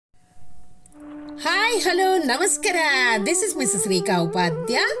Hi hello ನಮಸ್ಕಾರ. This is Mrs ರೇಖಾ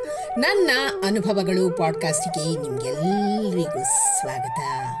ಉಪಾಧ್ಯ. ನನ್ನ ಅನುಭವಗಳು ಪಾಡ್ಕಾಸ್ಟಿಗೆ ನಿಮಗೆಲ್ಲರಿಗೂ ಸ್ವಾಗತ.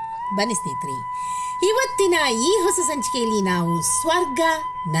 ಬನ್ನಿ ಸ್ನೇಹಿತರೆ, ಇವತ್ತಿನ ಈ ಹೊಸ ಸಂಚಿಕೆಯಲ್ಲಿ ನಾವು ಸ್ವರ್ಗ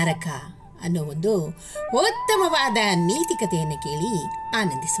ನರಕ ಅನ್ನೋ ಒಂದು ಉತ್ತಮವಾದ ನೀತಿಕತೆಯನ್ನು ಕೇಳಿ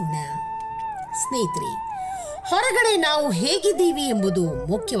ಆನಂದಿಸೋಣ. ಸ್ನೇಹಿತರೆ, ಹೊರಗಡೆ ನಾವು ಹೇಗಿದ್ದೀವಿ ಎಂಬುದು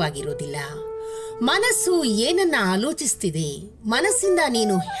ಮುಖ್ಯವಾಗಿರೋದಿಲ್ಲ. ಮನಸ್ಸು ಏನನ್ನ ಆಲೋಚಿಸ್ತಿದೆ, ಮನಸ್ಸಿಂದ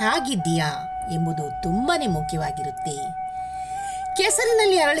ನೀನು ಹೇಗಿದ್ದೀಯಾ ಎಂಬುದು ತುಂಬಾನೇ ಮುಖ್ಯವಾಗಿರುತ್ತೆ.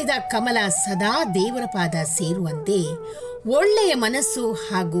 ಕೆಸರಿನಲ್ಲಿ ಅರಳಿದ ಕಮಲ ಸದಾ ದೇವರ ಪಾದ ಸೇರುವಂತೆ ಒಳ್ಳೆಯ ಮನಸ್ಸು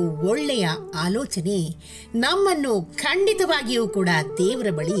ಹಾಗೂ ಒಳ್ಳೆಯ ಆಲೋಚನೆ ನಮ್ಮನ್ನು ಖಂಡಿತವಾಗಿಯೂ ಕೂಡ ದೇವರ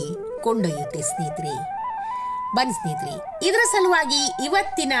ಬಳಿ ಕೊಂಡೊಯ್ಯುತ್ತೆ. ಸ್ನೇಹಿತರೆ, ಬನ್ನಿ ಸ್ನೇಹಿತರೆ, ಇದರ ಸಲುವಾಗಿ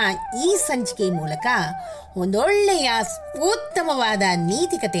ಇವತ್ತಿನ ಈ ಸಂಚಿಕೆ ಮೂಲಕ ಒಂದೊಳ್ಳೆಯ ಉತ್ತಮವಾದ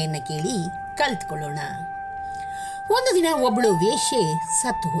ನೀತಿಕತೆಯನ್ನು ಕೇಳಿ ಕಲ್ತ್ಕೊಳ್ಳೋಣ. ಒಂದು ದಿನ ಒಬ್ಬಳು ವೇಶ್ಯೆ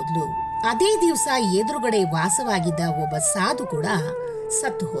ಸತ್ತು ಹೋದ್ಲು. ಅದೇ ದಿವಸ ಎದುರುಗಡೆ ವಾಸವಾಗಿದ್ದ ಒಬ್ಬ ಸಾಧು ಕೂಡ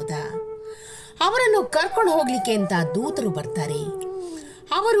ಸತ್ತು ಹೋದ. ಅವರನ್ನು ಕರ್ಕೊಂಡು ಹೋಗ್ಲಿಕ್ಕೆ ಅಂತ ದೂತರು ಬರ್ತಾರೆ.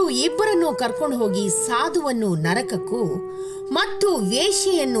 ಅವರು ಇಬ್ಬರನ್ನು ಕರ್ಕೊಂಡು ಹೋಗಿ ಸಾಧುವನ್ನು ನರಕಕ್ಕೂ ಮತ್ತು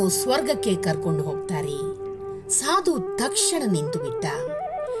ವೇಶ್ಯೆಯನ್ನು ಸ್ವರ್ಗಕ್ಕೆ ಕರ್ಕೊಂಡು ಹೋಗ್ತಾರೆ. ಸಾಧು ತಕ್ಷಣ ನಿಂತು ಬಿಟ್ಟ.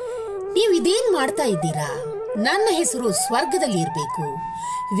 ನೀವು ಇದೇನ್ ಮಾಡ್ತಾ ಇದ್ದೀರಾ? ನನ್ನ ಹೆಸರು ಸ್ವರ್ಗದಲ್ಲಿ ಇರಬೇಕು,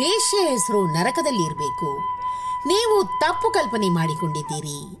 ವೇಶ್ಯೆ ಹೆಸರು ನರಕದಲ್ಲಿ ಇರಬೇಕು. ನೀವು ತಪ್ಪು ಕಲ್ಪನೆ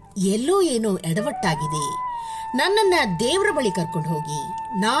ಮಾಡಿಕೊಂಡಿದ್ದೀರಿ. ಎಲ್ಲೋ ಏನೋ ಎಡವಟ್ಟಾಗಿದೆ. ನನ್ನನ್ನ ದೇವರ ಬಳಿ ಕರ್ಕೊಂಡು ಹೋಗಿ,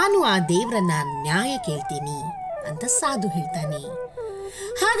 ನಾನು ಆ ದೇವರನ್ನ ನ್ಯಾಯ ಕೇಳ್ತೀನಿ ಅಂತ ಸಾಧು ಹೇಳ್ತಾನೆ.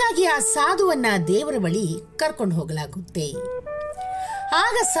 ಹಾಗಾಗಿ ಆ ಸಾಧುವನ್ನ ದೇವರ ಬಳಿ ಕರ್ಕೊಂಡು ಹೋಗಲಾಗುತ್ತೆ.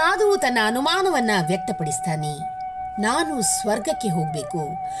 ಆಗ ಸಾಧುವು ತನ್ನ ಅನುಮಾನವನ್ನ ವ್ಯಕ್ತಪಡಿಸ್ತಾನೆ. ನಾನು ಸ್ವರ್ಗಕ್ಕೆ ಹೋಗ್ಬೇಕು,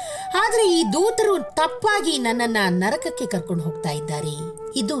 ಆದ್ರೆ ಈ ದೂತರು ತಪ್ಪಾಗಿ ನನ್ನನ್ನ ನರಕಕ್ಕೆ ಕರ್ಕೊಂಡು ಹೋಗ್ತಾ ಇದ್ದಾರೆ.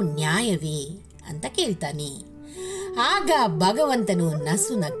 ಇದು ನ್ಯಾಯವೇ ಅಂತ ಕೇಳ್ತಾನೆ. ಆಗ ಭಗವಂತನು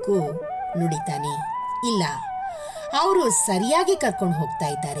ನಸು ನಕ್ಕು ನುಡಿತಾನೆ, ಇಲ್ಲ, ಅವರು ಸರಿಯಾಗಿ ಕರ್ಕೊಂಡು ಹೋಗ್ತಾ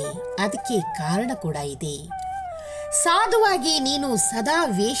ಇದ್ದಾರೆ. ಅದಕ್ಕೆ ಕಾರಣ ಕೂಡ ಇದೆ. ಸಾಧುವಾಗಿ ನೀನು ಸದಾ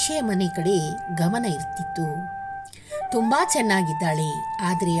ವೇಶ್ಯೆಯ ಮನೆ ಕಡೆ ಗಮನ ಇರ್ತಿತ್ತು. ತುಂಬಾ ಚೆನ್ನಾಗಿದ್ದಾಳೆ,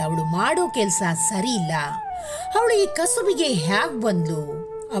 ಆದ್ರೆ ಅವಳು ಮಾಡೋ ಕೆಲಸ ಸರಿ ಇಲ್ಲ. ಅವಳು ಈ ಕಸುಬಿಗೆ ಹ್ಯಾಗ್ ಬಂದ್ಲು?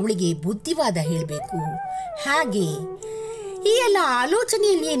 ಅವಳಿಗೆ ಬುದ್ಧಿವಾದ ಹೇಳಬೇಕು. ಹಾಗೆ ಈ ಎಲ್ಲ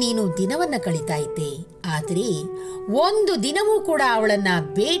ಆಲೋಚನೆಯಲ್ಲಿಯೇ ನೀನು ದಿನವನ್ನ ಕಳೀತಾ ಇದ್ದೆ. ಆದರೆ ಒಂದು ದಿನವೂ ಕೂಡ ಅವಳನ್ನ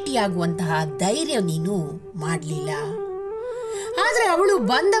ಭೇಟಿಯಾಗುವಂತಹ ಧೈರ್ಯ ನೀನು ಮಾಡಲಿಲ್ಲ. ಆದ್ರೆ ಅವಳು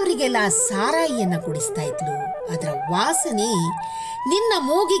ಬಂದವರಿಗೆಲ್ಲ ಸಾರಾಯಿಯನ್ನ ಕುಡಿಸ್ತಾ ಇದ್ಲು. ಅದರ ವಾಸನೆ ನಿನ್ನ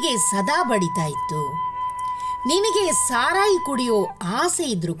ಮೂಗಿಗೆ ಸದಾ ಬಡಿತಾ ಇತ್ತು. ನಿನಗೆ ಸಾರಾಯಿ ಕುಡಿಯೋ ಆಸೆ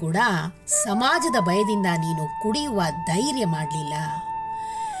ಇದ್ರೂ ಕೂಡ ಸಮಾಜದ ಭಯದಿಂದ ನೀನು ಕುಡಿಯುವ ಧೈರ್ಯ ಮಾಡಲಿಲ್ಲ.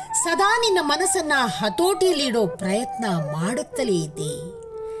 ಸದಾ ನಿನ್ನ ಮನಸ್ಸನ್ನ ಹತೋಟಿಯಲ್ಲಿಡೋ ಪ್ರಯತ್ನ ಮಾಡುತ್ತಲೇ ಇದ್ದೆ.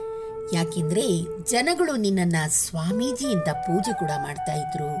 ಯಾಕೆಂದ್ರೆ ಜನಗಳು ನಿನ್ನನ್ನ ಸ್ವಾಮೀಜಿ ಅಂತ ಪೂಜೆ ಕೂಡ ಮಾಡ್ತಾ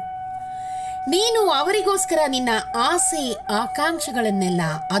ಇದ್ರು. ನೀನು ಅವರಿಗೋಸ್ಕರ ನಿನ್ನ ಆಸೆ ಆಕಾಂಕ್ಷೆಗಳನ್ನೆಲ್ಲ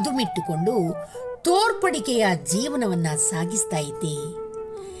ಅದುಮಿಟ್ಟುಕೊಂಡು ತೋರ್ಪಡಿಕೆಯ ಜೀವನವನ್ನ ಸಾಗಿಸ್ತಾ ಇದ್ದೆ.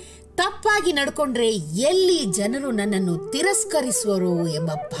 ತಪ್ಪಾಗಿ ನಡ್ಕೊಂಡ್ರೆ ಎಲ್ಲಿ ಜನರು ನನ್ನನ್ನು ತಿರಸ್ಕರಿಸುವರು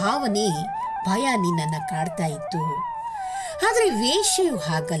ಎಂಬ ಭಾವನೆ, ಭಯ ನಿನ್ನನ್ನ ಕಾಡ್ತಾ ಇತ್ತು. ಆದ್ರೆ ವೇಶ್ಯೆಯು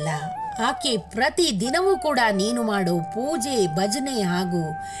ಹಾಗಲ್ಲ. ಆಕೆ ಪ್ರತಿ ದಿನವೂ ಕೂಡ ನೀನು ಮಾಡೋ ಪೂಜೆ, ಭಜನೆ ಹಾಗೂ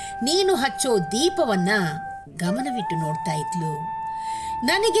ನೀನು ಹಚ್ಚೋ ದೀಪವನ್ನ ಗಮನವಿಟ್ಟು ನೋಡ್ತಾ ಇದ್ಲು.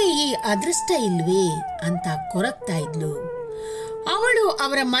 ನನಗೆ ಈ ಅದೃಷ್ಟ ಇಲ್ವೇ ಅಂತ ಕೊರಗ್ತಾ ಇದ್ಲು. ಅವಳು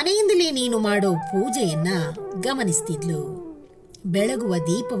ಅವರ ಮನೆಯಿಂದಲೇ ನೀನು ಮಾಡೋ ಪೂಜೆಯನ್ನ ಗಮನಿಸ್ತಿದ್ಲು. ಬೆಳಗುವ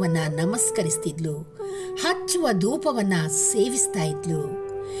ದೀಪವನ್ನ ನಮಸ್ಕರಿಸ್ತಿದ್ಲು. ಹಚ್ಚುವ ಧೂಪವನ್ನ ಸೇವಿಸ್ತಾ ಇದ್ಲು.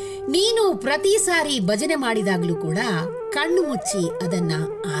 ನೀನು ಪ್ರತಿ ಸಾರಿ ಭಜನೆ ಮಾಡಿದಾಗ್ಲೂ ಕೂಡ ಕಣ್ಣು ಮುಚ್ಚಿ ಅದನ್ನ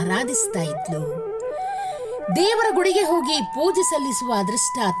ಆರಾಧಿಸ್ತಾ ಇದ್ಲು. ದೇವರ ಗುಡಿಗೆ ಹೋಗಿ ಪೂಜೆ ಸಲ್ಲಿಸುವ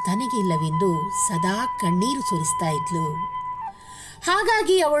ಅದೃಷ್ಟ ತನಗೆ ಇಲ್ಲವೆಂದು ಸದಾ ಕಣ್ಣೀರು ಸುರಿಸ್ತಾ ಇದ್ಲು.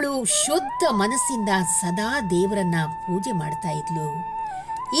 ಹಾಗಾಗಿ ಅವಳು ಶುದ್ಧ ಮನಸ್ಸಿಂದ ಸದಾ ದೇವರನ್ನ ಪೂಜೆ ಮಾಡ್ತಾ ಇದ್ಲು.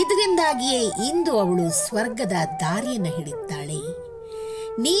 ಇದರಿಂದಾಗಿಯೇ ಇಂದು ಅವಳು ಸ್ವರ್ಗದ ದಾರಿಯನ್ನ ಹಿಡಿತಾಳೆ.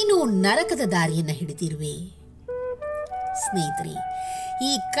 ನೀನು ನರಕದ ದಾರಿಯನ್ನ ಹಿಡಿದಿರುವೆ. ಸ್ನೇಹಿತರೆ,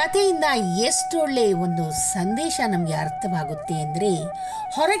 ಈ ಕಥೆಯಿಂದ ಎಷ್ಟೊಳ್ಳೆ ಒಂದು ಸಂದೇಶ ನಮಗೆ ಅರ್ಥವಾಗುತ್ತೆ ಅಂದರೆ,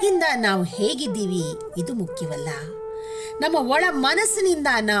 ಹೊರಗಿಂದ ನಾವು ಹೇಗಿದ್ದೀವಿ ಇದು ಮುಖ್ಯವಲ್ಲ. ನಮ್ಮ ಒಳ ಮನಸ್ಸಿನಿಂದ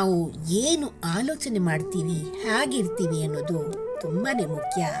ನಾವು ಏನು ಆಲೋಚನೆ ಮಾಡ್ತೀವಿ, ಹೇಗಿರ್ತೀವಿ ಅನ್ನೋದು ತುಂಬಾನೇ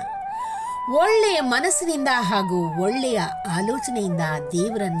ಮುಖ್ಯ. ಒಳ್ಳೆಯ ಮನಸ್ಸಿನಿಂದ ಹಾಗೂ ಒಳ್ಳೆಯ ಆಲೋಚನೆಯಿಂದ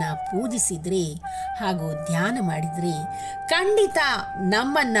ದೇವರನ್ನ ಪೂಜಿಸಿದ್ರೆ ಹಾಗೂ ಧ್ಯಾನ ಮಾಡಿದ್ರೆ ಖಂಡಿತ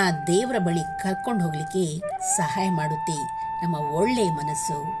ನಮ್ಮನ್ನ ದೇವರ ಬಳಿ ಕರ್ಕೊಂಡು ಹೋಗ್ಲಿಕ್ಕೆ ಸಹಾಯ ಮಾಡುತ್ತೆ ನಮ್ಮ ಒಳ್ಳೆಯ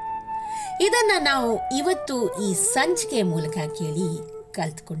ಮನಸ್ಸು. ಇದನ್ನ ನಾವು ಇವತ್ತು ಈ ಸಂಚಿಕೆಯ ಮೂಲಕ ಕೇಳಿ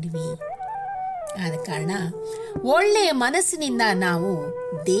ಕಲ್ತ್ಕೊಂಡಿವಿ. ಆದ ಕಾರಣ ಒಳ್ಳೆಯ ಮನಸ್ಸಿನಿಂದ ನಾವು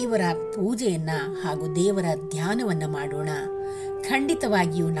ದೇವರ ಪೂಜೆಯನ್ನ ಹಾಗೂ ದೇವರ ಧ್ಯಾನವನ್ನ ಮಾಡೋಣ.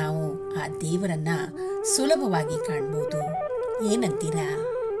 ಖಂಡಿತವಾಗಿಯೂ ನಾವು ಆ ದೇವರನ್ನು ಸುಲಭವಾಗಿ ಕಾಣ್ಬೋದು. ಏನಂತೀರಾ?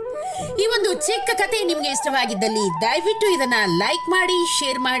 ಈ ಒಂದು ಚಿಕ್ಕ ಕತೆ ನಿಮಗೆ ಇಷ್ಟವಾಗಿದ್ದಲ್ಲಿ ದಯವಿಟ್ಟು ಇದನ್ನು ಲೈಕ್ ಮಾಡಿ,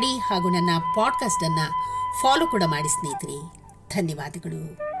 ಶೇರ್ ಮಾಡಿ ಹಾಗೂ ನನ್ನ ಪಾಡ್ಕಾಸ್ಟನ್ನು ಫಾಲೋ ಕೂಡ ಮಾಡಿ ಸ್ನೇಹಿತರೆ.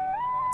 ಧನ್ಯವಾದಗಳು.